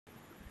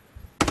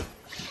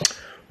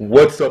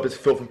What's up? It's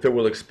Phil from Fit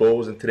Will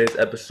Expose. In today's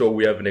episode,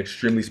 we have an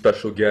extremely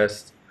special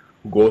guest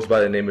who goes by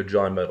the name of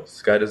John Meadows.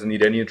 This guy doesn't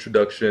need any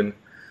introduction.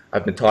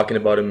 I've been talking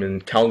about him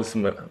in countless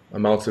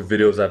amounts of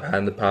videos I've had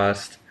in the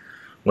past.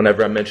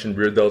 Whenever I mentioned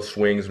rear delt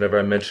swings, whenever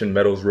I mentioned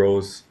Meadows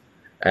rows,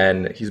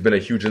 and he's been a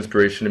huge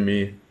inspiration to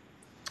me.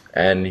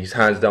 And he's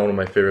hands down one of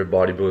my favorite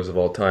bodybuilders of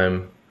all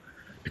time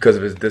because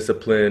of his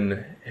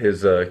discipline,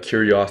 his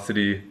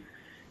curiosity,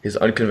 his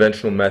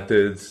unconventional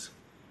methods,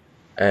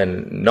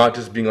 and not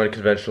just being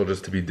unconventional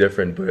just to be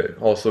different, but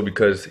also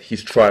because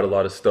he's tried a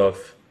lot of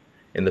stuff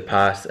in the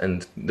past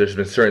and there's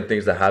been certain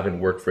things that haven't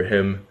worked for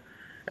him.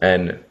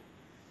 And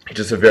he's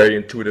just a very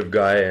intuitive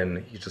guy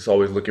and he's just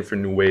always looking for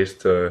new ways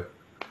to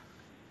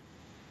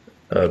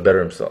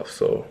better himself.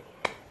 So,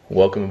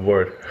 welcome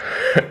aboard.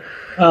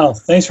 Oh,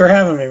 thanks for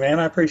having me, man.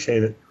 I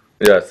appreciate it.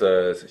 Yeah, it's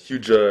a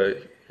huge.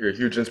 You're a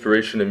huge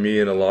inspiration to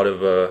me and a lot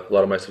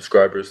of my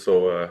subscribers.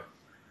 So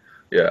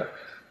yeah,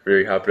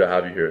 very happy to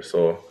have you here.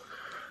 So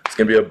it's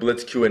gonna be a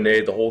blitz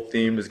Q&A. The whole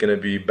theme is gonna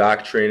be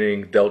back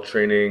training, delt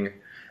training,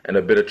 and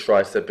a bit of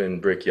tricep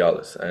and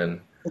brachialis.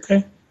 And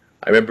Okay.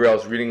 I remember I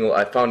was reading.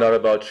 I found out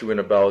about you in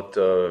about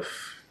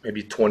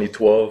maybe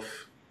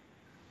 2012,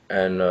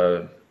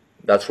 and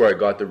that's where I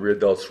got the rear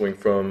delt swing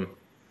from.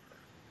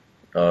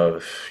 Uh,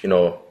 you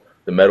know,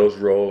 the Meadows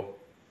row.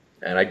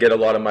 And I get a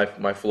lot of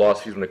my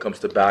philosophies when it comes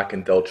to back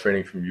and delt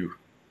training from you.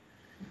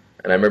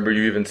 And I remember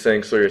you even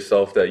saying so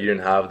yourself that you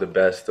didn't have the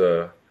best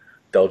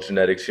delt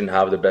genetics, you didn't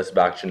have the best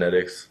back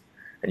genetics,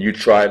 and you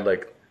tried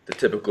like the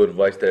typical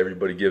advice that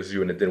everybody gives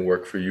you, and it didn't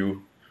work for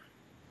you.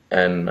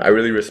 And I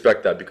really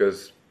respect that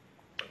because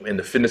in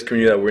the fitness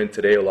community that we're in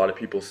today, a lot of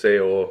people say,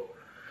 "Oh,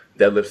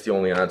 deadlift's the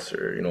only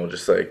answer,"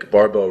 just like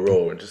barbell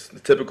row and just the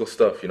typical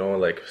stuff,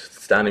 like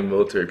standing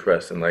military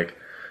press, and like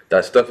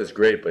that stuff is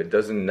great, but it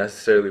doesn't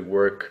necessarily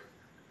work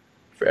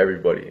for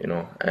everybody.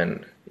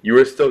 And you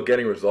were still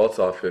getting results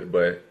off it,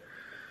 but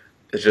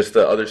it's just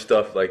the other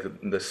stuff, like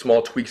the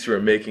small tweaks you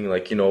were making,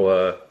 like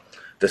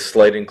the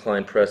slight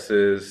incline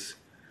presses,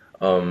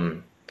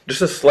 just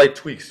the slight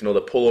tweaks,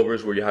 the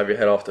pullovers where you have your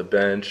head off the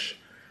bench,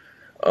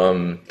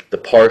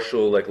 the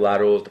partial like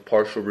laterals, the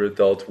partial rear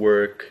delt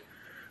work,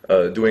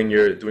 doing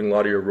a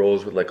lot of your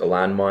rows with like a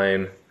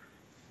landmine,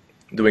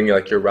 doing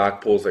like your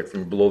rack pulls like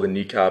from below the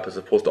kneecap as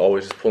opposed to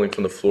always just pulling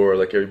from the floor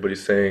like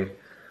everybody's saying.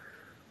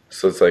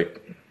 So it's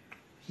like,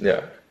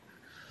 yeah.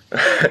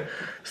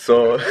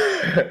 So,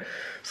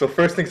 so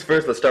first things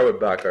first, let's start with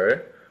back, all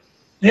right?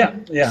 Yeah,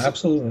 yeah,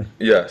 absolutely.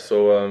 Yeah,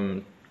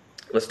 so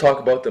let's talk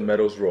about the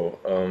Meadows row.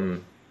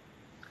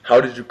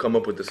 How did you come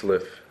up with this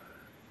lift?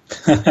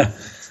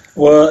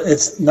 Well,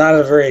 it's not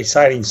a very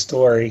exciting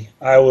story.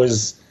 I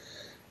was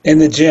in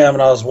the gym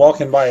and I was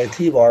walking by a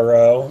T-bar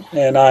row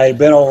and I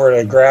bent over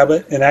to grab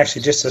it and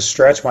actually just to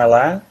stretch my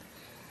lat.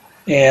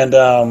 And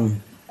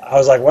I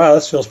was like, wow,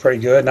 this feels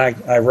pretty good. And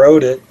I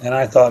rode it and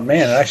I thought,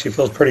 man, it actually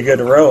feels pretty good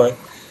to row it.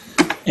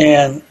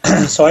 And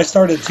so I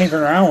started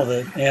tinkering around with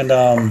it. And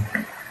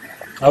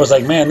I was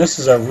like, man, this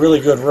is a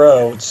really good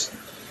row. It's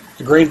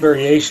a great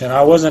variation.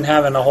 I wasn't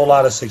having a whole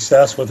lot of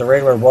success with the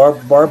regular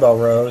barbell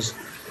rows.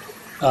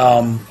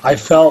 I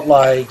felt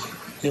like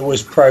it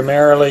was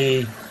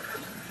primarily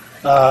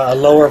a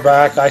lower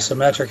back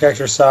isometric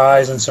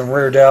exercise and some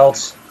rear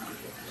delts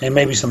and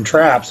maybe some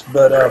traps.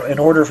 But in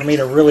order for me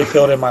to really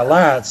feel it in my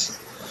lats,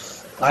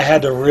 I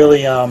had to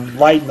really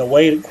lighten the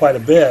weight quite a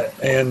bit.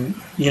 And,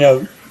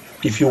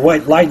 if you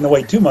lighten the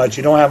weight too much,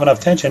 you don't have enough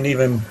tension to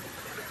even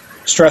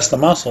stress the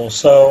muscle.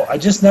 So I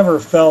just never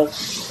felt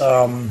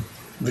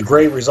the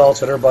great results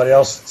that everybody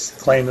else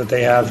claimed that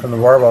they had from the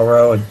barbell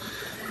row. And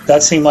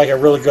that seemed like a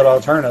really good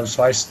alternative.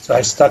 So I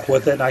stuck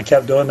with it and I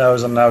kept doing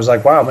those. And I was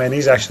like, wow, man,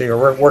 these actually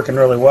are working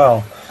really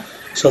well.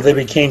 So they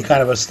became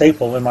kind of a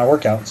staple in my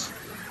workouts.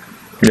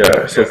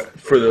 Yeah, so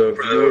for the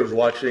viewers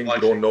watching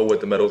who don't know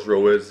what the Meadows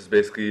row is, it's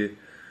basically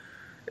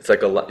it's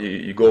like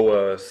you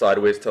go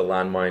sideways to a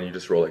landmine, you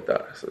just roll like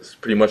that. So it's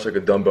pretty much like a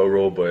dumbbell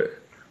row, but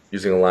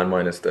using a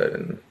landmine instead,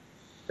 and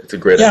it's a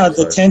great Yeah,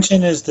 exercise.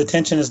 the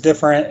tension is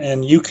different,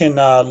 and you can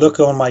look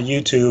on my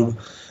YouTube.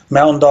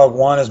 Mountain Dog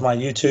One is my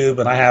YouTube,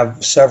 and I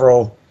have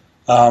several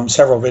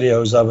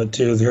videos of it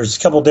too. There's a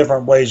couple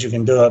different ways you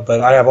can do it,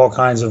 but I have all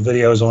kinds of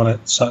videos on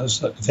it. So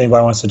if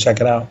anybody wants to check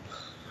it out.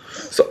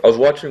 So I was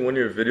watching one of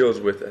your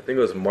videos with, I think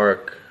it was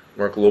Mark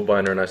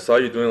Lobiner, and I saw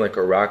you doing like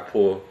a rack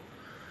pull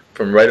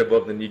from right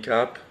above the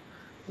kneecap,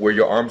 where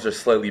your arms are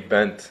slightly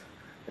bent,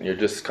 and you're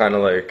just kind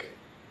of like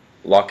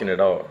locking it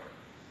out.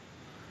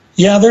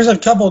 Yeah, there's a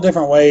couple of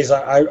different ways.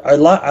 I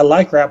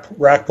like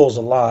rack pulls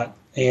a lot,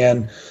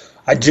 and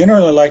I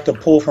generally like to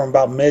pull from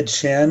about mid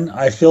shin.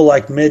 I feel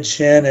like mid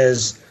shin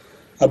is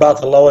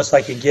about the lowest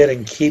I can get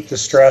and keep the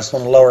stress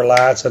on the lower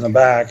lats and the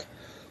back.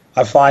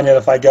 I find that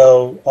if I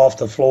go off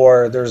the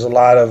floor, there's a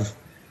lot of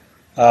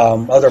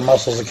other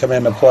muscles that come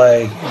into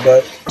play.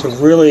 But to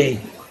really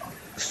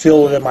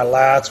feel it in my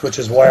lats, which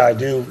is why I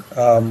do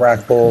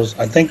rack pulls,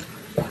 I think.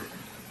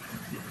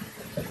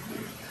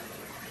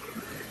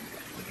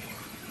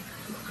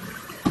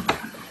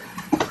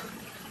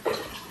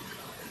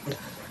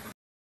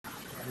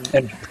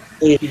 And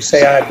basically, if you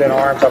say I had bent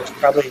arms, I was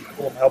probably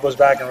pulling my elbows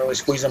back and really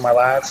squeezing my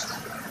lats,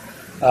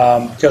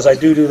 because I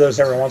do those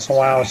every once in a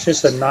while. It's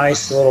just a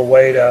nice little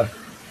way to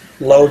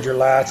load your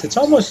lats.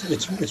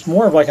 It's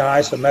more of like an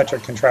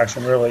isometric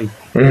contraction, really.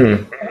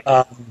 Hmm.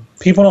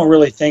 People don't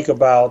really think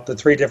about the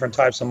three different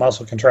types of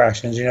muscle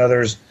contractions.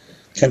 There's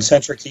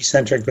concentric,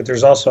 eccentric, but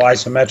there's also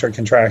isometric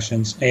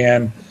contractions.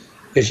 And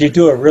if you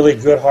do a really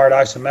good hard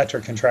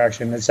isometric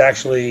contraction, it's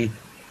actually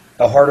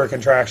a harder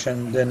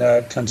contraction than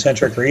a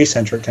concentric or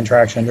eccentric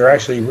contraction. They're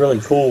actually really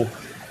cool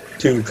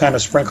to kind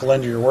of sprinkle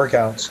into your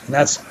workouts, and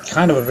that's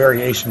kind of a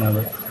variation of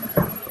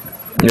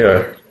it.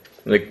 Yeah,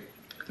 like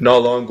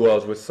not long ago, I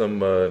was with some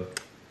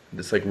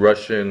this like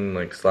Russian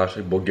like slash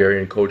like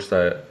Bulgarian coach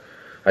that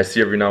I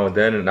see every now and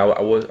then, and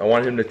I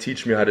wanted him to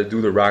teach me how to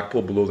do the rack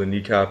pull below the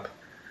kneecap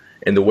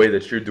in the way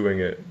that you're doing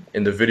it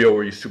in the video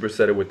where you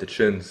superset it with the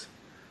chins.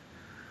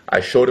 I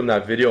showed him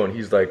that video, and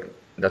he's like,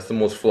 "That's the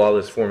most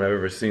flawless form I've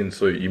ever seen."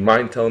 So you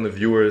mind telling the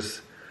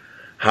viewers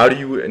how do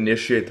you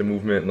initiate the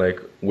movement like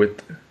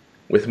with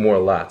more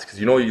lats?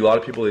 Because a lot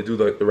of people they do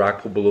the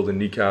rack pull below the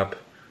kneecap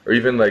or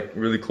even like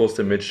really close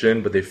to mid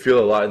shin, but they feel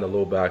a lot in the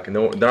low back, and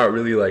they're not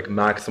really like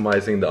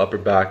maximizing the upper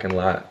back and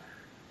lat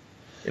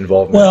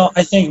involvement. Well,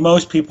 I think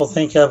most people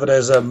think of it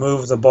as a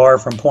move the bar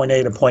from point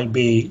A to point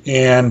B,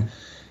 and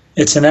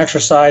it's an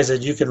exercise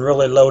that you can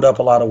really load up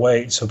a lot of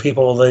weight. So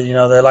people, they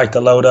like to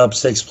load up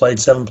 6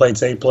 plates, 7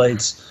 plates, 8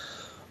 plates,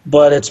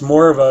 but it's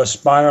more of a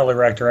spinal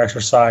erector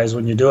exercise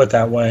when you do it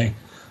that way.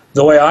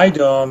 The way I do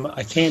them,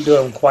 I can't do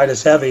them quite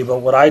as heavy, but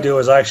what I do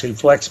is I actually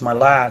flex my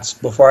lats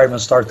before I even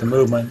start the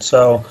movement.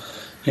 So,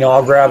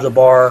 I'll grab the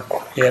bar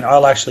and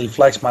I'll actually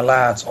flex my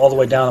lats all the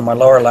way down to my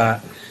lower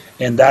lat,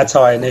 and that's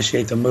how I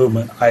initiate the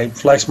movement. I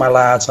flex my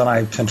lats and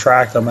I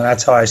contract them, and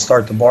that's how I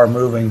start the bar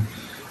moving,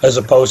 as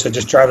opposed to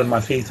just driving my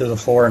feet through the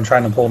floor and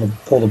trying to pull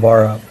the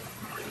bar up.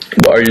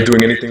 But are you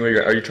doing anything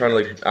where are you trying to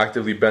like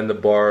actively bend the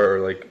bar or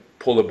like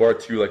pull the bar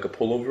to you like a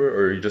pullover,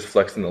 or are you just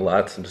flexing the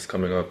lats and just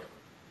coming up?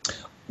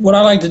 What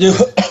I like to do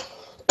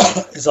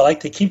is I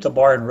like to keep the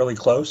bar in really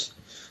close,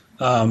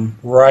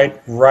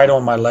 right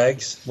on my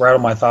legs, right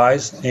on my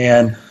thighs,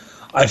 and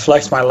I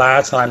flex my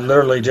lats, and I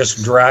literally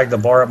just drag the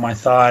bar up my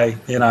thigh,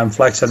 and I'm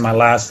flexing my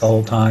lats the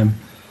whole time.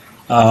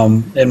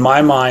 In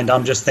my mind,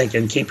 I'm just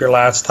thinking, keep your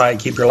lats tight,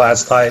 keep your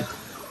lats tight.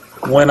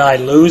 When I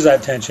lose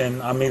that tension,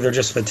 I'm either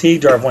just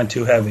fatigued or I've went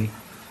too heavy.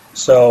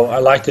 So I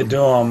like to do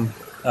them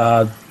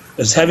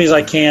as heavy as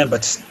I can,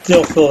 but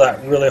still feel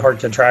that really hard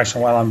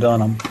contraction while I'm doing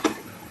them.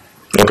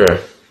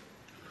 Okay.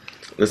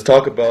 Let's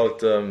talk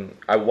about.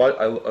 I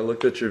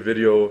looked at your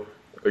video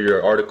or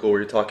your article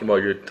where you're talking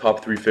about your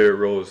top 3 favorite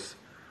rows,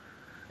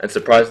 and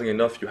surprisingly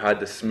enough, you had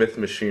the Smith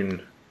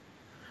machine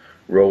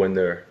row in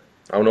there.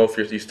 I don't know if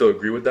you still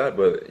agree with that,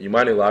 but you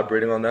mind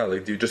elaborating on that?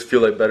 Like, do you just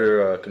feel like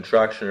better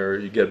contraction, or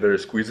you get better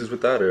squeezes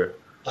with that, or?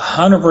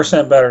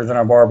 100% better than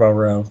our barbell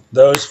row.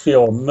 Those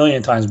feel a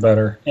million times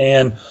better.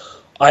 And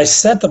I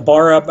set the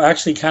bar up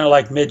actually kind of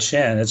like mid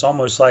shin. It's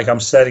almost like I'm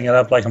setting it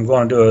up like I'm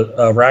going to do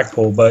a rack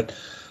pull. But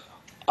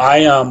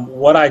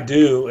what I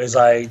do is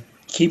I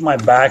keep my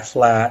back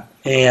flat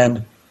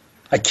and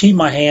I keep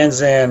my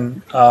hands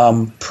in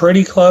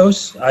pretty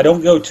close. I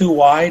don't go too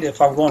wide. If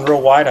I'm going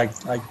real wide,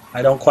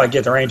 I don't quite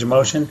get the range of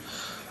motion.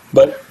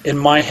 But in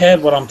my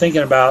head, what I'm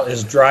thinking about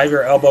is drive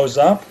your elbows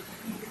up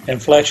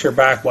and flex your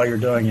back while you're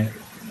doing it.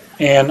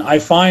 And I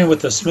find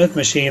with the Smith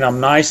machine, I'm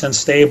nice and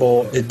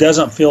stable. It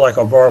doesn't feel like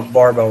a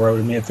barbell row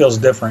to me. It feels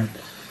different.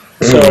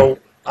 So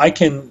I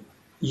can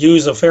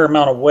use a fair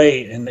amount of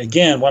weight. And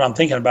again, what I'm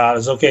thinking about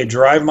is, okay,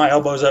 drive my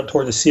elbows up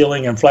toward the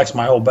ceiling and flex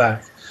my whole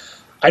back.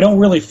 I don't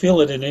really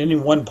feel it in any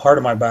one part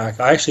of my back.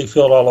 I actually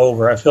feel it all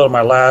over. I feel it in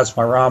my lats,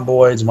 my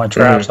rhomboids, my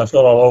traps. I feel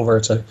it all over.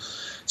 It's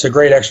a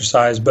great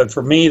exercise. But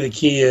for me, the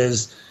key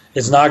is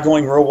it's not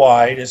going real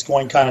wide. It's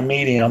going kind of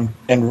medium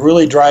and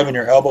really driving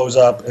your elbows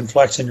up and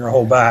flexing your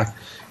whole back,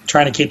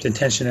 trying to keep the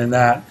tension in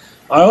that.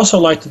 I also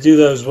like to do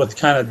those with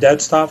kind of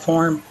dead stop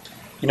form.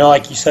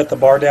 Like you set the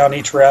bar down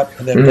each rep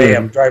and then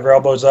bam, drive your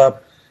elbows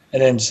up,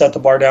 and then set the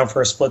bar down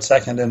for a split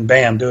second and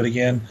bam, do it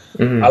again.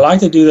 I like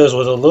to do those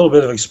with a little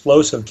bit of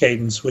explosive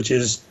cadence, which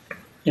is,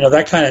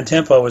 that kind of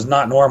tempo is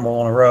not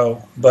normal on a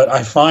row. But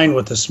I find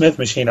with the Smith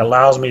machine, it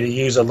allows me to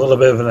use a little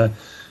bit of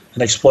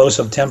an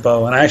explosive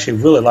tempo, and I actually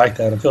really like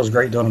that. It feels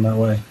great doing it that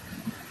way.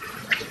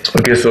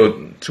 Okay,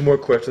 so 2 more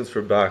questions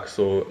for back.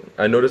 So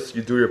I noticed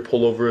you do your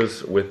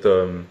pullovers with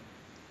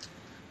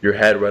your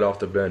head right off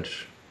the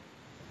bench,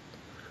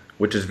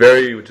 which is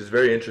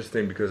very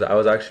interesting because I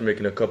was actually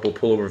making a couple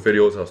pullover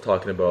videos. I was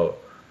talking about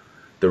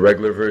the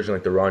regular version,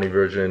 like the Ronnie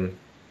version,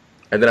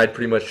 and then I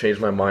pretty much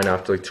changed my mind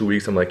after like 2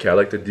 weeks. I'm like, yeah, I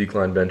like the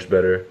decline bench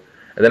better.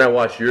 And then I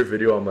watched your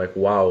video. I'm like,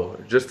 wow,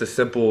 just a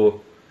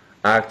simple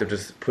act of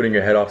just putting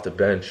your head off the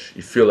bench,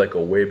 you feel like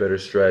a way better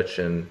stretch,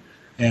 and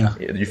Yeah.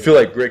 you feel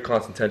like great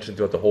constant tension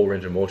throughout the whole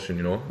range of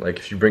motion, like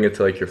if you bring it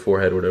to like your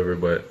forehead or whatever.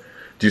 But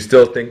do you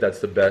still think that's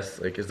the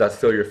best? Like, is that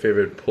still your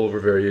favorite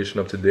pullover variation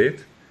up to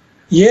date?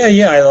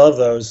 Yeah, I love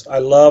those. I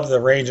love the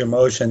range of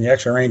motion, the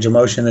extra range of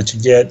motion that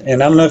you get.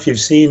 And I don't know if you've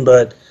seen,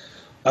 but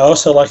I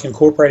also like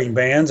incorporating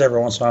bands every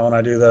once in a while when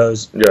I do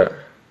those. Yeah.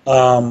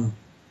 Um,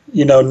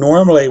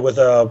 Normally with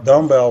a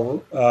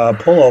dumbbell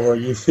pullover,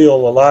 you feel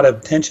a lot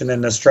of tension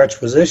in the stretch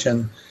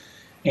position.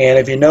 And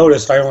if you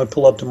notice, I only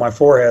pull up to my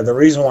forehead. The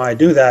reason why I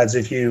do that is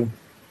if you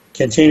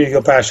continue to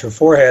go past your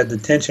forehead, the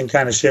tension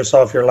kind of shifts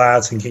off your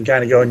lats and can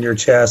kind of go in your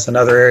chest and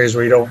other areas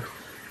where you don't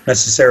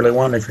necessarily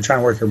want it if you're trying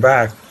to work your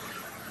back.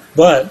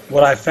 But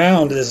what I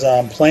found is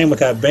playing with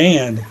that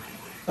band,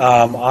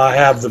 I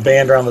have the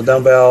band around the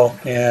dumbbell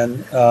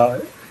and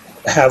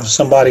have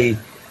somebody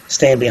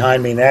stand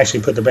behind me and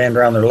actually put the band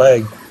around their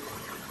leg.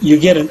 You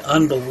get an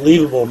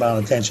unbelievable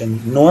amount of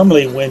tension.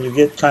 Normally, when you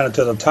get kind of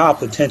to the top,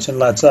 the tension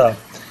lets up.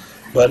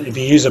 But if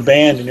you use a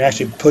band and you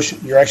actually push,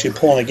 you're actually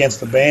pulling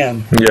against the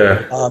band.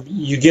 Yeah.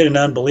 You get an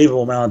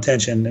unbelievable amount of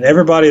tension. And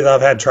everybody that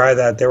I've had try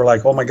that, they were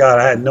like, "Oh my God,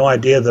 I had no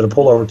idea that a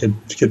pullover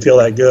could feel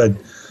that good."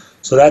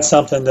 So that's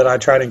something that I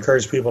try to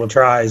encourage people to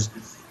try. Is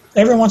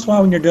every once in a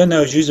while when you're doing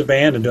those, use a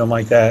band and do them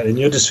like that, and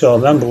you'll just feel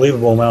an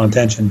unbelievable amount of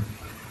tension.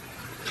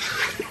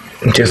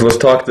 Okay, so let's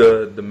talk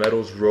the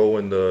Meadows row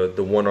and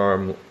the one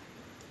arm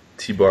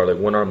T-bar, like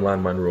one arm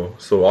landmine row.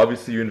 So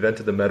obviously you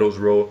invented the Meadows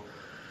row,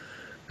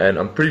 and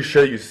I'm pretty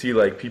sure you see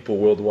like people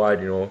worldwide,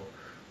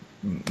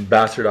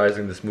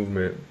 bastardizing this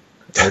movement.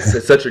 And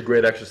it's such a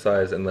great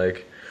exercise, and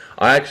like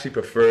I actually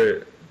prefer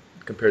it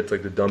compared to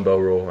like the dumbbell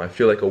row. I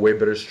feel like a way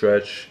better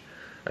stretch.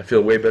 I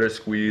feel way better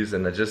squeeze,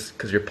 and I just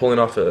because you're pulling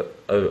off a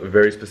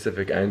very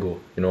specific angle.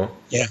 Yeah,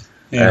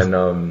 yeah.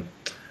 And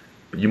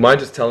you mind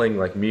just telling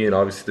like me and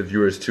obviously the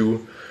viewers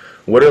too,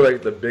 what are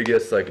like the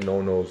biggest like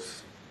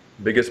no-nos,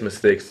 biggest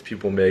mistakes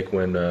people make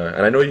when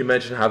and I know you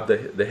mentioned have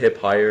the hip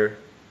higher,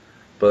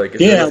 but like is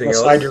there Yeah, anything the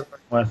side else? you're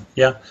going with.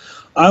 Yeah.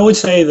 I would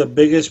say the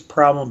biggest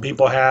problem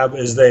people have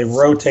is they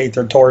rotate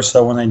their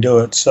torso when they do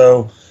it.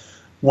 So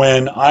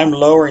when I'm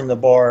lowering the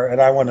bar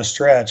and I want to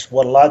stretch,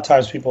 what a lot of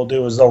times people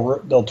do is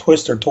they'll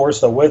twist their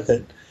torso with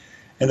it,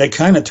 and they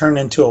kind of turn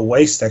into a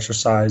waist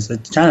exercise.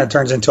 It kind of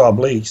turns into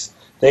obliques.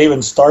 They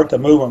even start the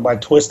movement by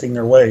twisting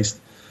their waist.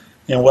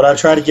 And what I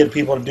try to get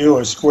people to do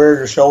is square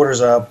your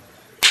shoulders up,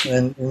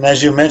 and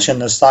as you mentioned,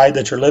 the side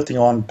that you're lifting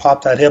on,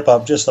 pop that hip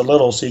up just a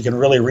little so you can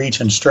really reach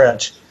and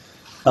stretch.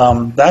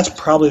 That's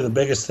probably the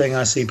biggest thing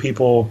I see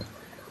people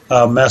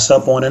mess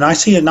up on. And I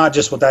see it not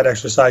just with that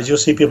exercise. You'll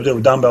see people do it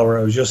with dumbbell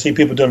rows. You'll see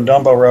people doing a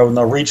dumbbell row, and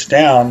they'll reach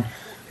down,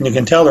 and you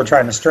can tell they're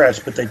trying to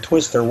stretch, but they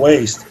twist their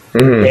waist.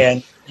 Mm-hmm.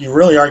 And you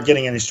really aren't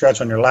getting any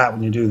stretch on your lat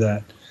when you do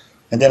that.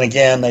 And then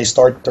again, they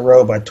start the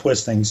row by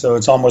twisting. So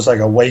it's almost like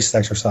a waist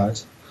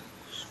exercise.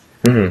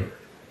 Mm-hmm.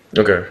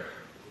 Okay.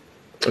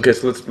 Okay,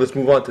 so let's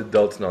move on to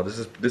delts now.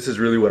 This is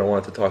really what I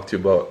wanted to talk to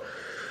you about,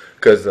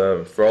 because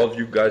for all of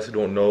you guys who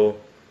don't know,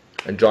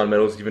 and John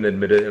Meadows even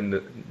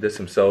admitted this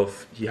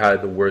himself, he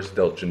had the worst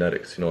delt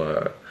genetics.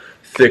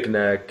 Thick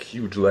neck,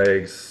 huge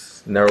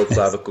legs, narrow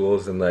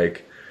clavicles, and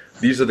like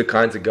these are the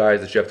kinds of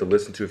guys that you have to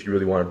listen to if you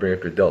really want to bring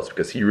up your delts,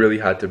 because he really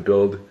had to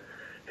build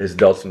his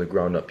delts from the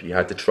ground up. He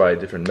had to try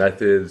different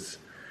methods,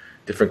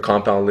 different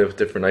compound lifts,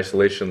 different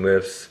isolation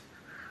lifts,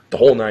 the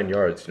whole 9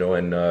 yards.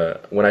 And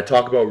when I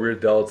talk about rear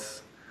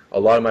delts, a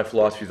lot of my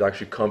philosophies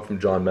actually come from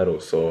John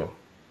Meadows. So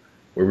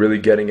we're really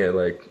getting it,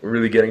 like we're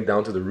really getting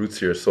down to the roots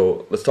here.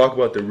 So let's talk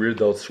about the rear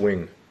delt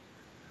swing.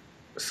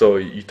 So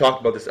you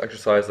talked about this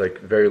exercise like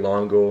very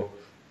long ago.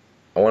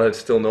 I want to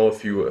still know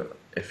if you're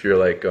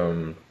like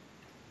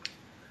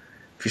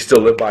if you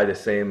still live by the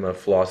same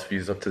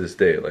philosophies up to this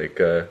day. Like,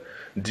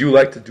 do you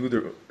like to do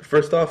the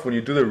first off when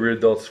you do the rear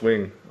delt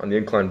swing on the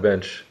incline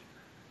bench?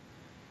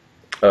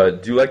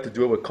 Do you like to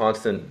do it with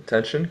constant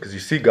tension? Because you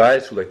see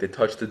guys who like they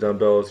touch the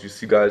dumbbells. You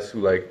see guys who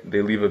like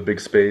they leave a big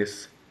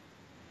space.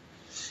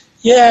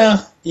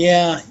 Yeah,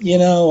 yeah.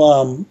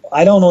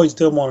 I don't always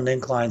do them on an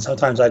incline.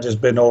 Sometimes I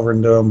just bend over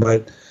and do them.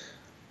 But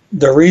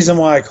the reason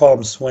why I call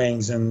them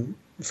swings, and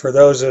for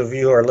those of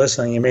you who are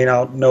listening, you may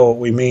not know what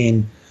we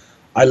mean.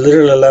 I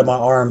literally let my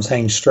arms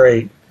hang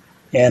straight,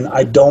 and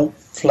I don't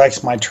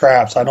flex my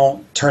traps. I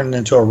don't turn it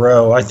into a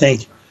row. I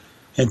think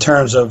in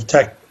terms of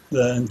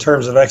in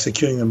terms of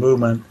executing the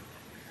movement,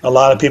 a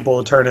lot of people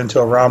will turn into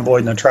a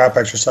rhomboid in a trap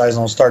exercise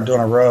and will start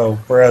doing a row,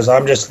 whereas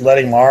I'm just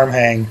letting my arm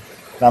hang,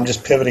 and I'm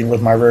just pivoting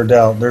with my rear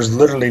delt. There's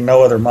literally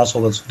no other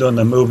muscle that's doing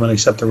the movement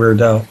except the rear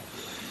delt.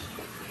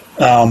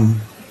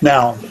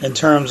 Now, in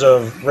terms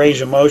of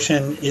range of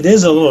motion, it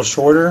is a little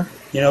shorter,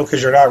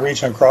 because you're not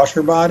reaching across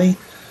your body,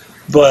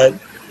 but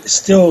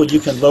still you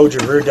can load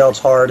your rear delts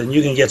hard, and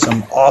you can get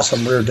some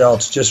awesome rear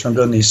delts just from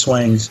doing these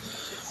swings.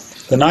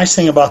 The nice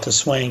thing about the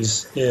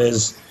swings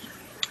is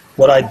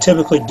what I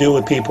typically do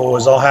with people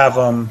is I'll have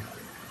them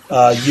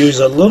use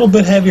a little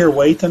bit heavier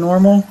weight than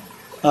normal,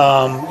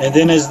 and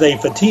then as they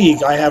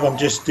fatigue, I have them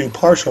just do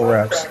partial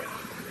reps.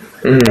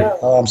 Mm-hmm.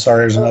 Oh, I'm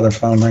sorry, there's another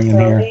phone ringing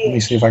here. Let me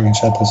see if I can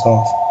shut this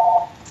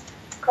off.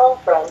 Call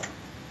from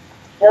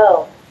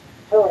Joe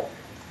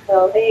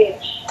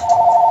Beach.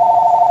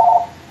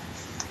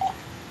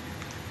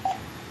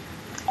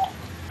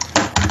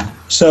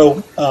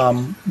 So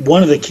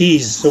one of the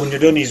keys, so when you're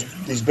doing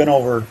these bent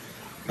over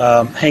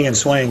hanging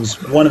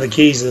swings, one of the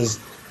keys is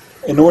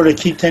in order to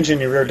keep tension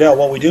in your rear delt,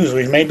 what we do is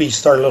we maybe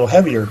start a little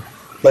heavier.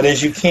 But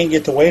as you can't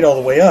get the weight all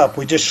the way up,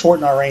 we just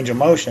shorten our range of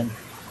motion.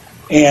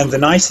 And the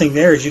nice thing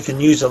there is you can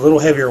use a little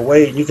heavier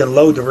weight, and you can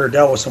load the rear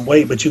delt with some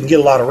weight, but you can get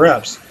a lot of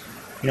reps.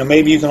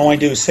 Maybe you can only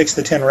do 6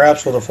 to 10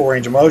 reps with a full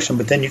range of motion,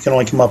 but then you can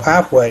only come up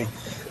halfway.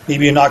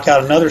 Maybe you knock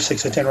out another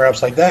 6 to 10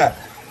 reps like that.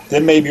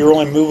 Then maybe you're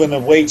only moving the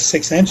weight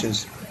 6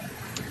 inches.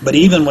 But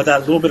even with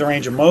that little bit of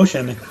range of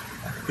motion,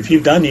 if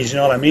you've done these, you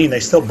know what I mean, they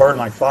still burn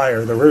like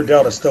fire. The rear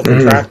delt is still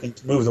contracting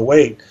to move the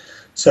weight.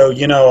 So,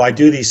 I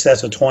do these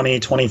sets of 20,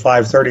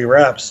 25, 30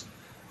 reps,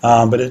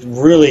 but it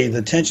really,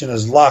 the tension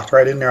is locked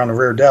right in there on the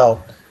rear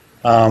delt.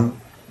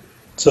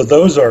 So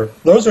those are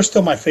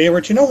still my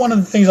favorites. One of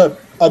the things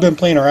I've been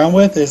playing around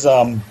with is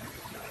one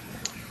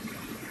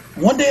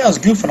day I was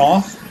goofing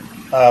off,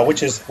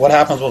 which is what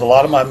happens with a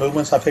lot of my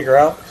movements, I figure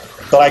out.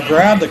 But I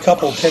grabbed a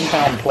couple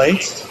 10-pound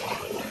plates,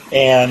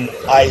 and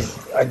I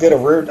bent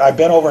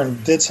over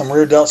and did some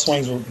rear delt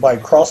swings by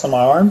crossing my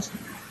arms,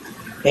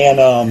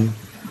 and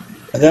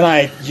then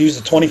I used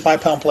a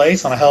 25-pound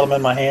place, and I held them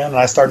in my hand,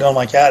 and I started doing them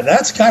like that.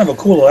 That's kind of a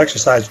cool little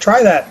exercise.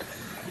 Try that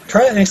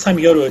next time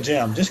you go to a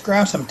gym. Just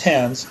grab some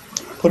 10s,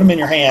 put them in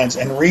your hands,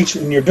 and reach,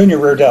 and you're doing your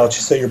rear delt,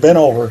 so you're bent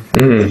over.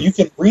 You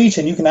can reach,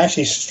 and you can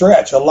actually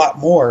stretch a lot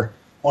more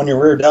on your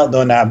rear delt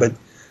doing that. But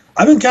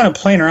I've been kind of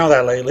playing around with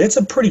that lately. It's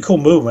a pretty cool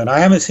movement. I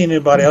haven't seen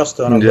anybody else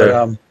doing it,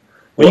 but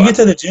when you get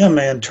to the gym,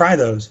 man, try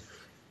those.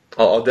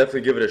 I'll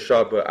definitely give it a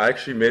shot, but I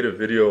actually made a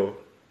video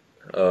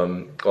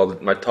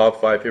called my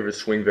top 5 favorite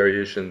swing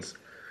variations,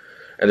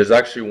 and there's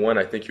actually one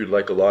I think you'd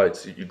like a lot.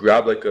 It's, you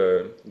grab like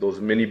those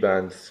mini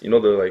bands, they're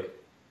like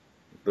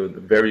the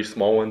very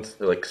small ones,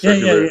 they're like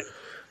circular,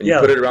 and you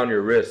put it around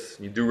your wrists.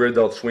 You do rear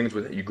delt swings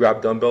with it. You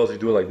grab dumbbells, you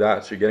do it like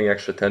that, so you're getting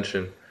extra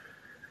tension.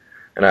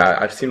 And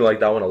I've seen like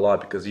that one a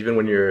lot, because even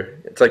when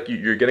it's like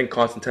you're getting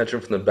constant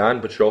tension from the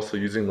band, but you're also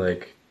using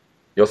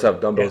you also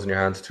have dumbbells in your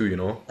hands too,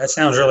 That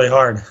sounds really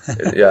hard.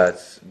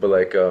 but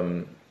like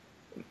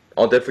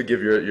I'll definitely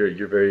give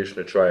your variation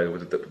a try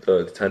with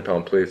the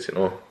 10-pound plates,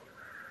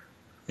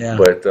 Yeah.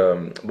 But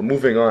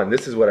moving on,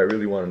 this is what I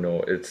really want to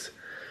know.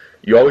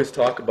 You always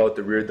talk about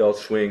the rear delt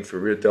swing for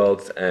rear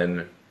delts,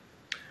 and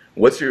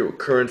what's your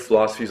current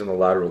philosophies on the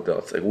lateral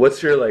delts? Like,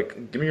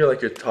 give me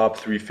your top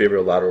 3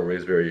 favorite lateral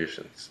raise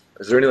variations.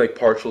 Is there any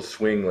partial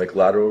swing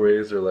lateral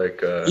raise or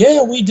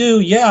Yeah, we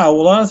do. Yeah,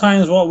 well, a lot of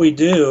times what we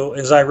do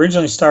is I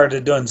originally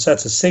started doing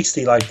sets of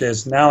 60 like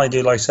this. Now I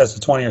do sets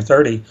of 20 or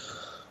 30.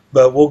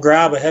 But we'll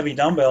grab a heavy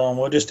dumbbell and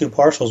we'll just do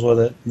partials with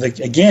it.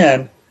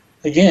 Again,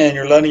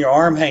 you're letting your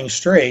arm hang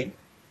straight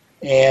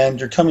and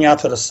you're coming out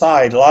to the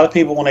side. A lot of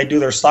people, when they do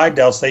their side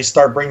delts, they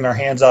start bringing their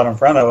hands out in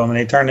front of them and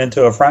they turn it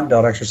into a front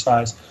delt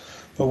exercise.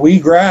 But we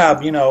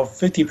grab,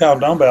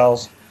 50-pound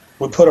dumbbells,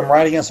 we put them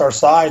right against our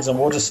sides, and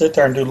we'll just sit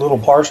there and do little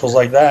partials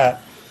like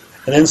that.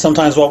 And then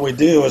sometimes what we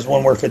do is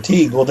when we're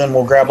fatigued, then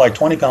we'll grab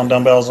 20-pound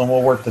dumbbells and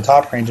we'll work the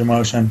top range of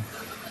motion.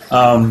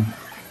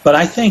 But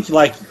I think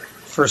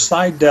for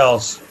side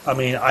delts,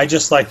 I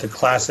just like the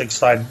classic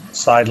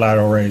side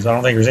lateral raise. I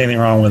don't think there's anything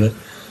wrong with it.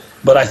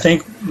 But I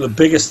think the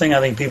biggest thing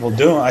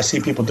I see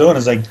people doing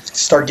is they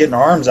start getting their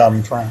arms out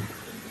in front.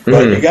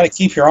 But you got to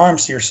keep your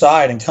arms to your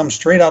side and come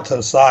straight out to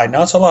the side.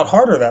 Now, it's a lot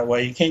harder that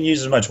way. You can't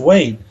use as much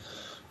weight,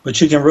 but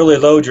you can really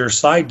load your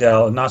side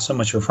delt and not so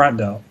much your front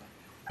delt.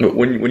 But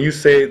when you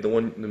say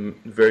the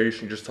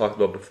variation you just talked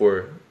about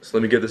before, so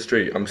let me get this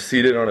straight. I'm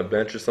seated on a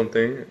bench or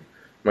something.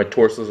 My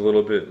torso's a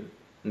little bit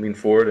lean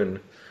forward, and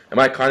am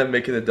I kind of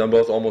making the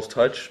dumbbells almost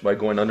touch by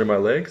going under my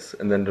legs,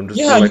 and then I'm just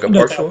doing a partial?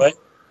 Do it that way.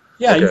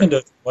 Yeah, Okay. you can do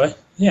it that way.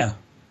 Yeah.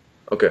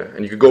 Okay,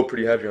 and you could go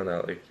pretty heavy on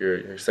that.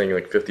 You're saying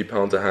 50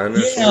 pounds a hand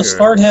or something? Yeah,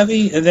 start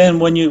heavy, and then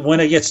when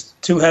it gets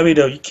too heavy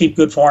to keep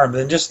good form,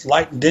 then just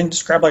grab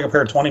a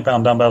pair of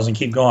 20-pound dumbbells and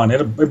keep going.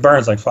 It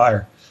burns like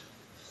fire.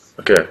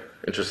 Okay,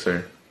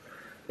 interesting.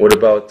 What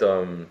about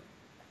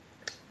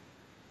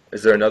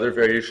is there another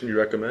variation you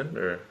recommend,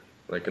 or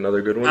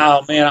another good one?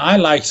 Oh man, I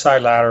like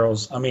side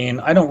laterals.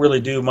 I don't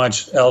really do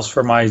much else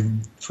for my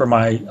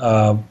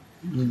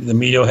the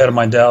medial head of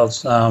my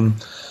delts.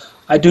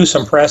 I do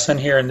some pressing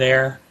here and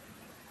there,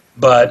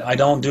 but I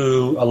don't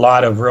do a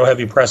lot of real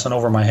heavy pressing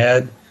over my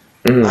head.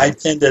 I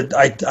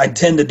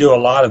tend to do a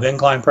lot of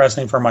incline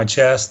pressing for my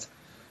chest.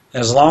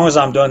 As long as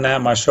I'm doing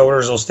that, my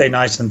shoulders will stay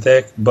nice and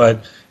thick.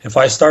 But if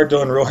I start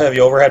doing real heavy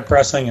overhead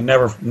pressing, it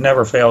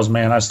never fails,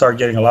 man. I start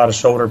getting a lot of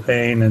shoulder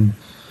pain, and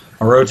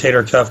my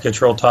rotator cuff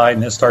gets real tight,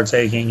 and it starts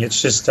aching.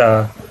 It's just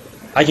I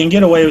can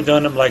get away with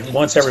doing them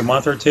once every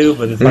month or two,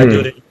 but if I do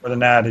it more than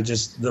that,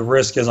 the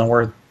risk isn't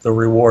worth the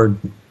reward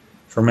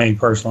for me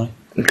personally.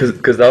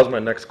 Because that was my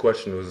next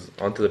question, was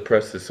onto the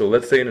presses. So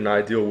let's say in an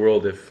ideal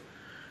world, if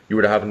you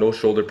were to have no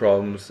shoulder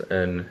problems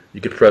and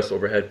you could press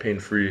overhead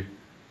pain-free,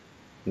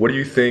 what do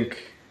you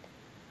think?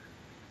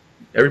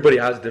 Everybody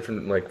has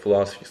different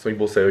philosophies. Some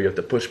people say, you have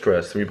to push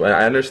press. Some people,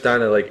 I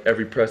understand that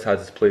every press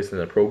has its place in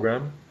the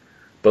program,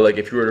 but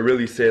if you were to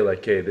really say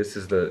hey, this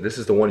is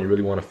the one you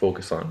really want to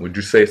focus on, would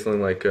you say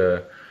something like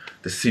the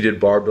seated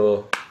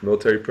barbell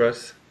military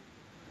press?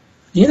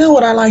 You know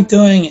what I like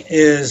doing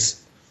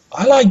is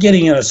I like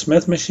getting in a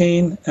Smith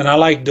machine, and I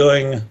like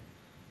doing,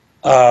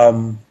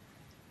 um,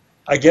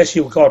 I guess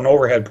you would call it an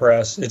overhead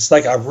press. It's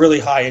like a really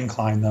high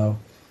incline though.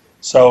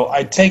 So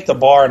I take the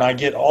bar and I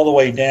get all the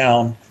way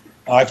down.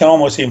 I can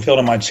almost even feel it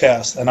in my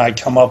chest, and I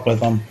come up with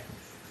them.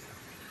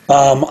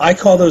 I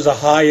call those a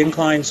high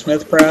incline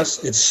Smith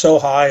press. It's so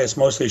high, it's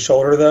mostly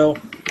shoulder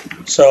though.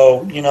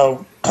 So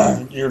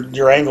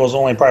your angle is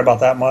only probably about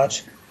that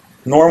much.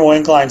 Normal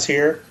inclines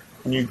here,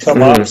 and you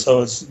come up, Mm-hmm.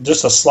 so it's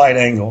just a slight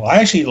angle. I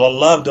actually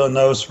love doing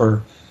those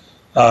for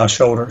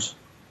shoulders.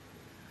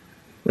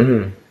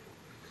 Mm-hmm.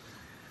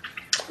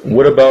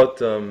 What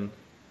about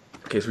okay,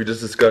 so we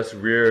just discussed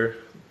rear.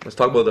 Let's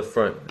talk about the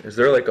front. Is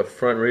there like a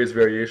front raise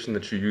variation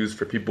that you use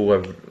for people who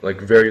have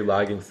like very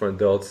lagging front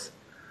delts,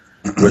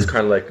 where it's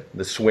kind of like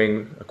the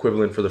swing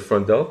equivalent for the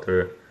front delt,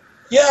 or?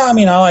 Yeah, I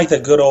mean, I like the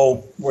good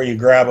old where you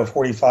grab a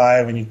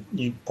 45 and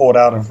you pull it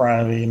out in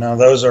front of you.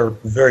 Those are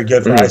very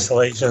good for Mm-hmm.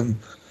 isolation.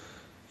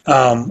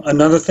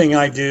 Another thing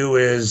I do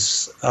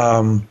is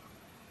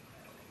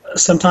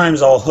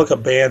sometimes I'll hook a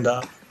band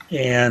up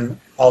and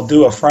I'll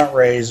do a front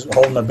raise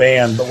holding the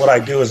band. But what I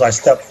do is I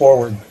step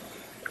forward.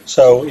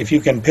 So if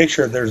you can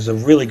picture, there's a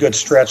really good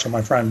stretch on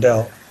my front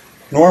delt.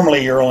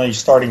 Normally, you're only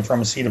starting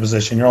from a seated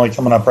position. You're only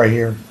coming up right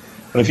here.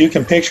 But if you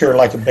can picture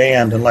like a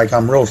band and like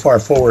I'm real far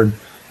forward,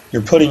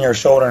 you're putting your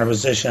shoulder in a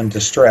position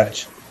to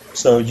stretch.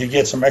 So you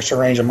get some extra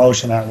range of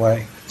motion that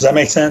way. Does that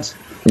make sense?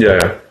 Yeah.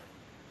 Yeah.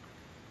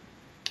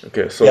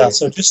 Okay, Yeah. so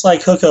So just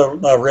like hook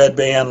a red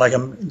band, like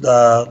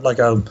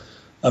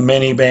a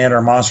mini band or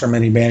a monster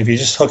mini band. If you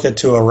just hook it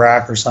to a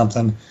rack or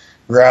something,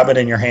 grab it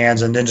in your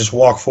hands, and then just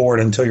walk forward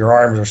until your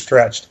arms are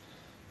stretched.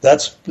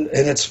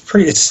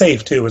 It's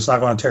safe too. It's not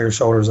going to tear your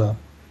shoulders up.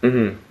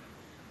 mm-hmm.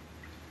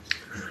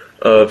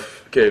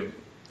 Okay,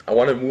 I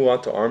want to move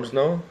on to arms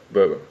now,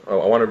 but I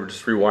want to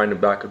just rewind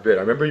it back a bit.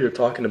 I remember you were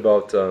talking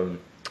about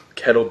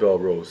kettlebell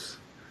rows.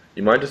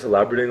 You mind just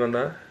elaborating on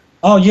that?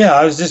 Oh yeah,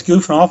 I was just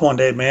goofing off one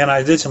day, man.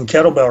 I did some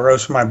kettlebell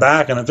rows for my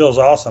back, and it feels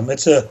awesome.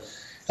 It's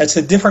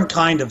a different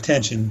kind of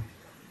tension.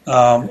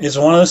 It's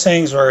one of those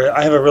things where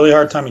I have a really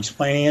hard time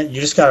explaining it.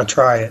 You just got to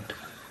try it.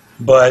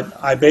 But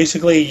I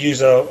basically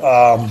use a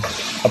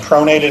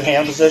pronated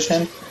hand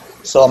position,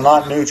 so I'm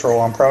not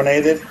neutral. I'm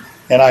pronated,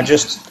 and I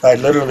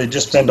literally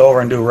just bend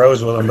over and do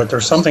rows with them. But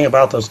there's something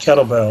about those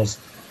kettlebells.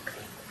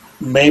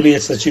 Maybe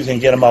it's that you can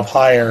get them up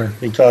higher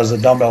because the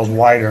dumbbell's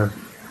wider,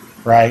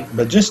 right?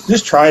 But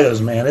just try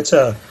those, man. It's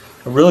a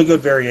really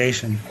good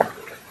variation.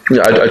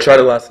 Yeah, I tried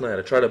it last night.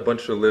 I tried a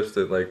bunch of lifts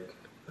that like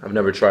I've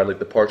never tried, like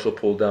the partial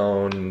pull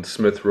down,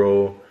 Smith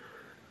row,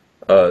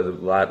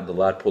 the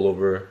lat pull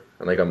over,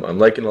 and like I'm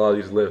liking a lot of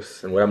these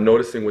lifts. And what I'm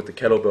noticing with the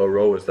kettlebell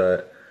row is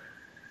that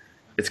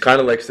it's kind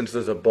of like since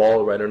there's a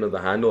ball right under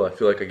the handle, I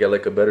feel like I get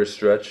like a better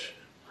stretch.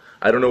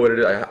 I don't know what it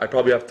is. I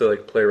probably have to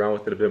like play around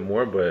with it a bit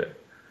more, but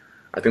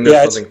I think there's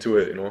Yeah, it's something to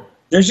it, you know?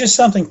 there's just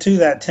something to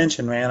that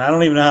tension, man. I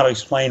don't even know how to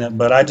explain it,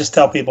 but I just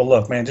tell people,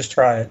 look, man, just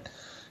try it.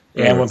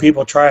 And when Mm.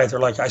 people try it, they're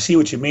like, I see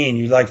what you mean.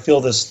 You like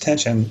feel this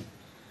tension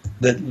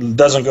that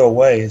doesn't go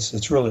away.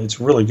 It's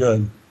really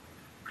good.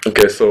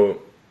 Okay,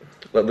 so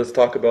let's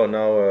talk about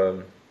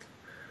now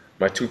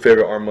my two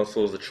favorite arm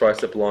muscles, the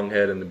tricep long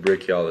head and the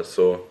brachialis.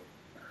 So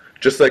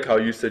just like how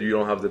you said you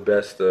don't have the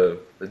best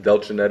the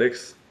delt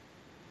genetics,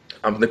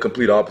 I'm the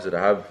complete opposite.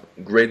 I have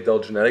great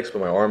delt genetics, but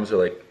my arms are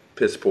like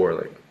piss poor,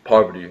 like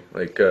poverty,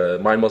 like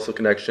mind muscle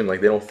connection,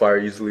 like they don't fire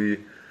easily.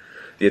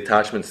 The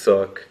attachments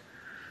suck.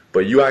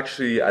 But you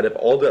actually, out of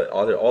all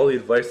the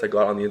advice I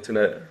got on the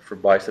internet for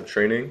bicep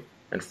training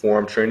and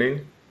forearm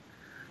training,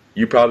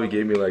 you probably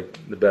gave me like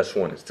the best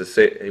one. It's to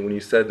say when you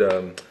said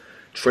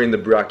train the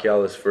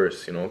brachialis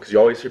first, you know, because you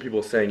always hear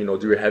people saying, you know,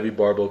 do your heavy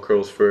barbell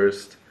curls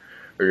first,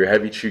 or your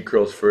heavy cheek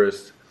curls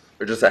first,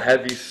 or just a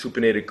heavy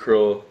supinated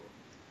curl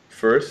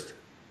first.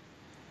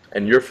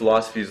 And your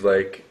philosophy is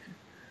like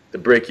the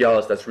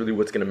brachialis. That's really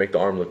what's gonna make the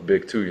arm look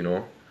big too, you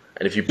know.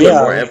 And if you put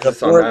Yeah, I more mean,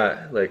 emphasis on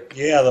that, like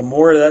the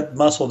more that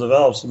muscle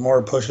develops, the more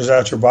it pushes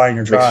out your bi and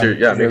your makes tri. your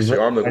yeah You're makes your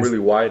really arm look nice. really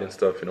wide and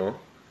stuff, you know.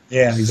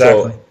 Yeah,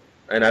 exactly. So,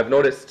 and I've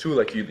noticed too,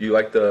 like you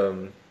like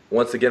the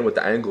once again with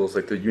the angles,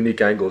 like the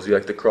unique angles, you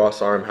like the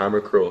cross arm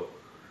hammer curl,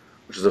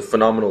 which is a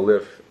phenomenal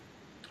lift.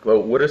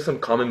 Well, what are some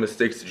common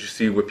mistakes that you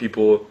see with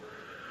people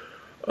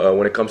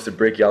when it comes to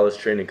brachialis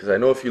training? Because I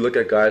know if you look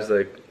at guys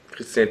like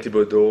Christian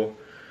Thibodeau,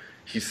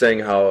 he's saying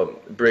how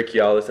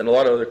brachialis, and a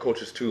lot of other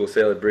coaches too will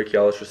say that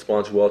brachialis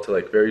responds well to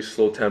like very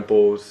slow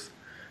tempos,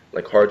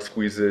 like hard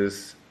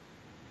squeezes.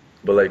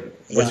 But like,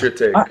 what's Yeah. your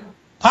I, take?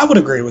 I would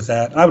agree with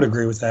that. I would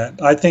agree with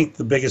that. I think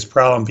the biggest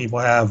problem people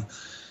have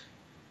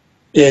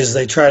is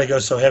they try to go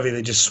so heavy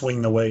they just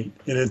swing the weight.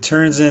 And it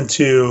turns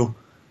into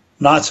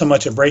not so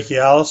much a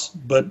brachialis,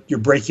 but your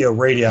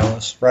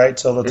brachioradialis, right?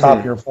 So the top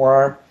of Hmm. your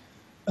forearm.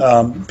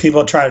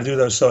 People try to do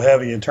those so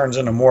heavy, it turns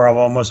into more of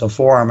almost a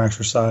forearm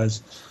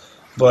exercise.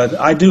 But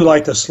I do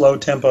like the slow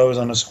tempos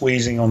and the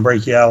squeezing on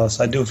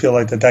brachialis. I do feel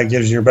like that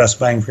gives you your best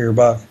bang for your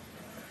buck.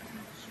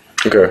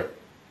 Okay.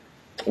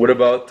 What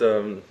about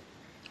something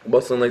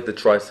like the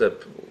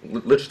tricep?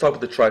 Let's just talk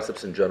about the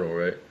triceps in general,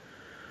 right?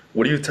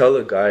 What do you tell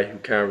a guy who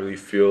can't really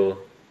feel,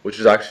 which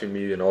is actually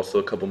me and also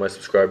a couple of my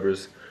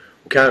subscribers,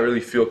 who can't really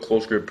feel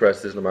close grip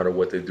presses no matter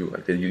what they do?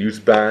 Like they use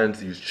bands,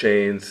 they use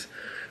chains,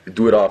 they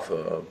do it off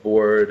a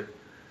board,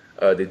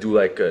 they do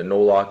like a no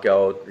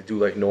lockout, they do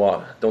like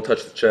no, don't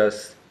touch the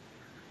chest.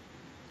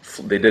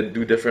 They did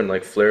do different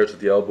like flares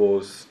with the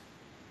elbows.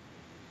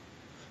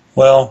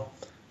 Well,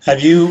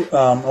 have you?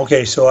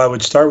 Okay, so I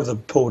would start with a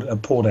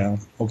pull down,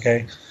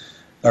 okay,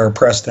 or a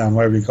press down,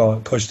 whatever you call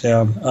it, push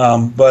down.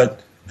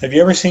 But have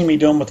you ever seen me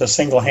do them with the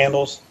single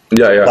handles?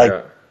 Yeah, yeah, Like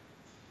yeah.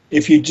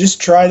 if you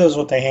just try those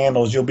with the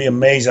handles, you'll be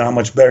amazed at how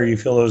much better you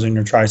feel those in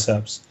your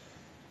triceps.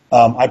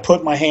 I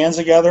put my hands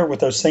together with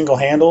those single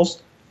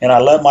handles, and I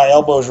let my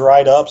elbows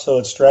right up so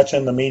it's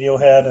stretching the medial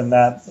head and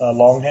that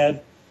long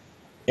head,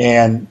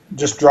 and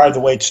just drive the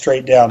weight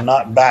straight down,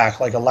 not back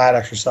like a lat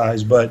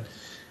exercise. But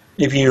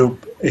if you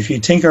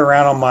tinker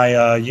around on my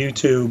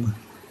YouTube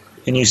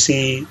and you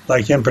see,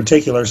 like in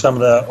particular, some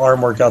of the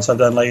arm workouts I've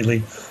done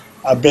lately,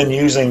 I've been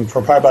using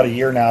for probably about a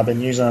year now. I've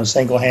been using those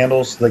single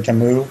handles that can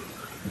move,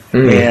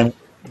 Mm, and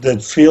the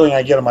feeling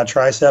I get on my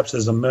triceps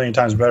is a million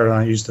times better than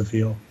I used to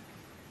feel.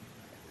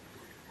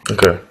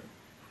 okay.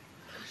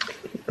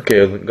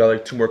 Okay, I've got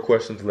like two more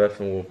questions left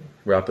and we'll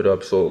wrap it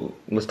up. So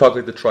let's talk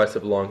like the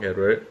tricep long head,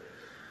 right?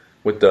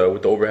 With the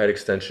overhead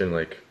extension,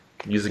 like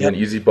using an Yep.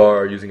 easy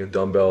bar, using a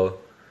dumbbell.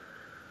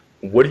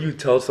 What do you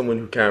tell someone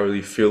who can't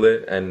really feel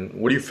it, and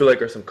what do you feel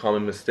like are some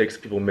common mistakes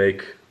people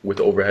make with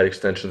overhead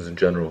extensions in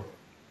general?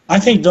 I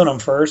think doing them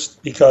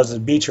first because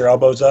it beats your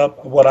elbows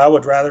up. What I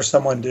would rather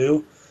someone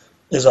do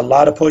is a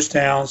lot of push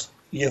downs,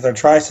 get their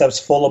triceps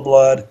full of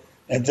blood,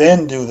 and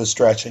then do the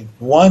stretching.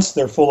 Once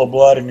they're full of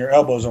blood and your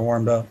elbows are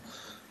warmed up.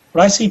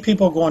 But I see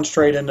people going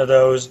straight into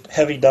those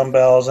heavy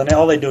dumbbells, and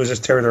all they do is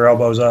just tear their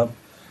elbows up.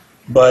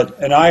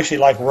 And I actually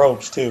like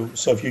ropes too.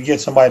 So if you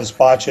get somebody to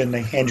spot you and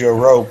they hand you a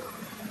rope,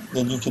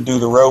 then you can do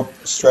the rope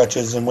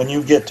stretches. And when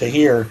you get to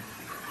here,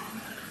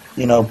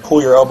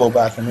 pull your elbow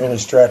back and really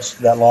stretch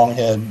that long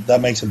head.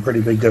 That makes a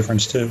pretty big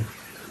difference too.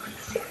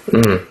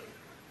 Mm,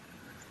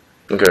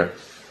 okay.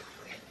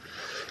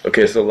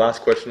 Okay, so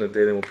last question of the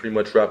day, then we'll pretty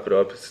much wrap it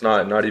up. It's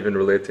not even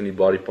related to any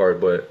body part,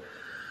 but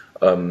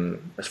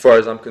as far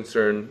as I'm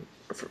concerned,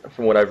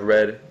 from what I've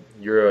read,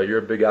 you're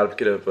a big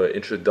advocate of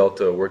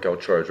intra-delta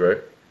workout charge, right?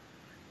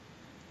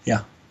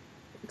 Yeah.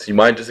 So you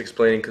mind just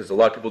explaining, because a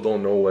lot of people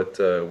don't know what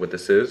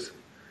this is.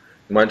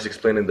 You mind just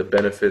explaining the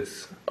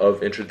benefits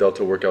of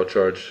intra-delta workout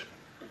charge?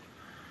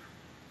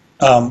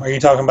 Are you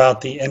talking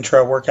about the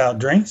intra workout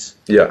drinks?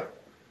 Yeah.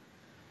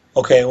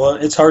 Okay. Well,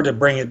 it's hard to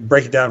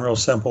break it down real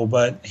simple,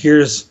 but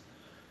here's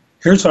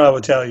what I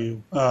would tell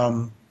you.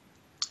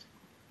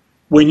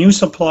 When you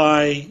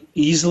supply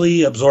easily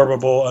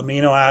absorbable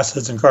amino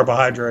acids and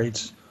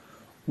carbohydrates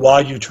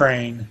while you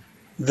train,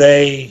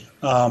 they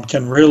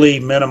can really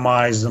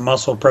minimize the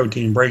muscle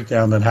protein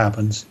breakdown that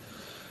happens.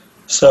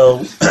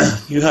 So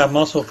you have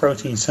muscle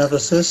protein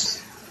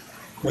synthesis,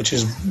 which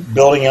is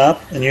building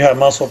up, and you have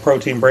muscle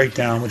protein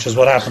breakdown, which is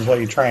what happens while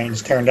you train,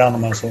 is tearing down the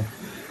muscle.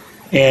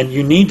 And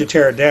you need to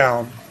tear it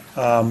down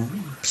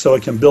so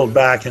it can build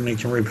back and it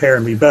can repair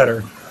and be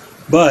better.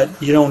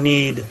 But you don't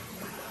need,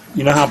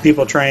 how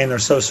people train, they're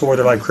so sore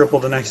they're like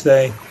crippled the next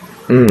day.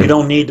 You Mm,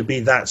 don't need to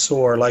be that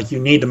sore. Like you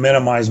need to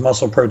minimize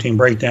muscle protein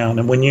breakdown.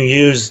 And when you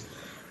use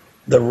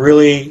the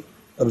really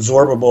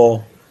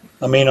absorbable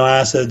amino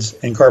acids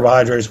and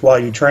carbohydrates while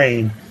you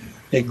train,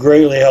 it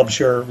greatly helps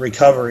your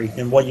recovery.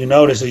 And what you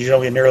notice is you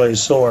don't get nearly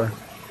as sore.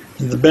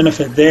 And the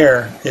benefit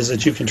there is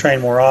that you can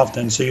train more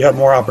often, so you have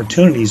more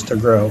opportunities to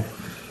grow.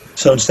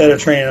 So instead of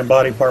training a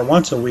body part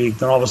once a week,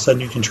 then all of a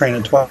sudden you can train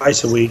it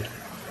twice a week.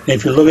 And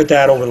if you look at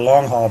that over the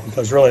long haul,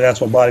 because really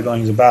that's what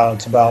bodybuilding is about,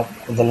 it's about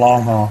the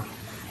long haul.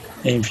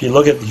 And if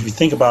you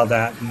think about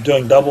that,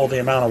 doing double the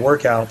amount of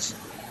workouts,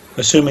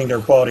 assuming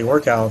they're quality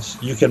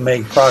workouts, you can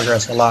make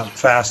progress a lot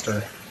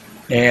faster.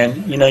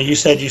 And you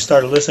said you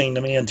started listening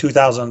to me in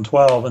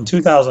 2012. In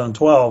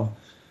 2012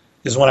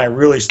 is when I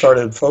really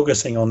started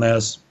focusing on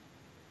this,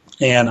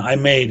 and I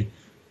made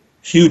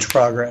huge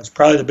progress.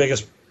 Probably the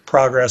biggest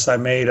progress I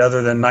made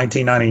other than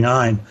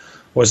 1999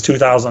 was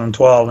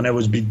 2012, and it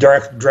was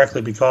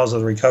directly because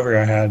of the recovery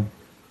I had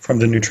from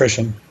the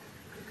nutrition.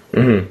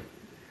 mm.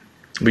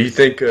 But you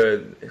think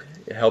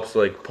it helps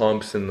like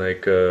pumps and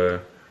like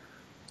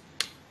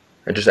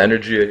and just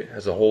energy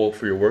as a whole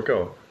for your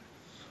workout?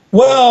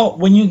 Well,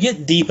 when you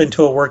get deep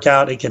into a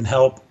workout, it can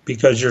help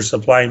because you're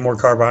supplying more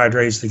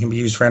carbohydrates that can be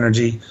used for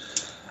energy.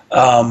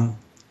 Um,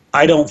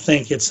 I don't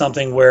think it's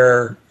something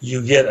where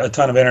you get a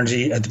ton of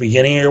energy at the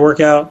beginning of your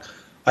workout.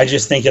 I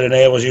just think it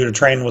enables you to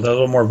train with a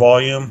little more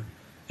volume,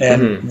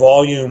 and Mm-hmm.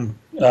 volume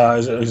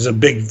is a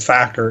big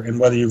factor in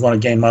whether you're going to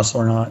gain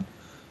muscle or not.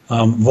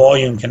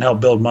 Volume can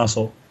help build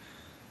muscle.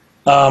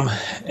 Um,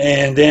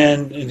 and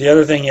then the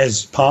other thing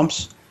is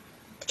pumps.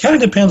 It kind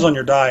of depends on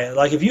your diet.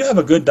 Like if you have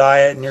a good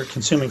diet and you're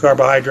consuming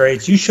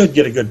carbohydrates, you should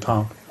get a good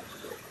pump.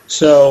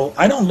 So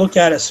I don't look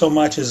at it so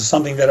much as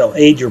something that'll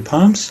aid your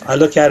pumps. I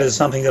look at it as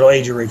something that'll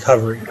aid your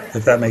recovery,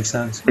 if that makes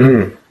sense.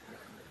 Mm-hmm.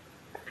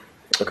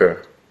 Okay.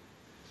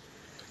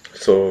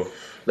 So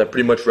that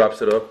pretty much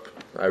wraps it up.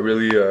 I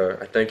really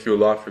I thank you a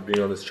lot for being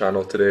on this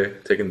channel today,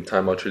 taking the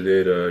time out your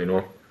day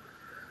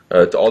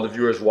to to all the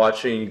viewers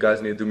watching. You guys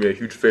need to do me a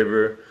huge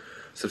favor.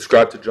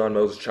 Subscribe to John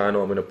Meadows'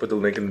 channel. I'm gonna put the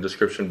link in the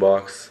description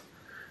box.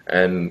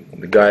 And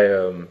the guy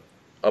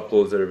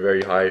uploads at a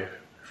very high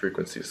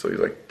frequency, so he's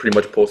like pretty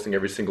much posting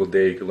every single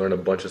day. You can learn a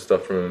bunch of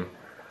stuff from him,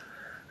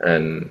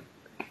 and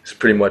he's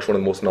pretty much one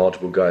of the most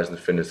knowledgeable guys in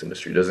the fitness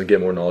industry. He doesn't get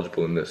more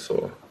knowledgeable than this,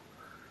 so.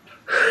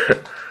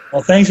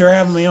 Well, thanks for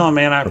having me on,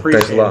 man. I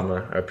appreciate it. Thanks a lot,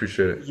 man. I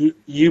appreciate it.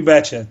 You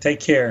betcha. Take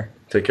care.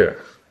 Take care.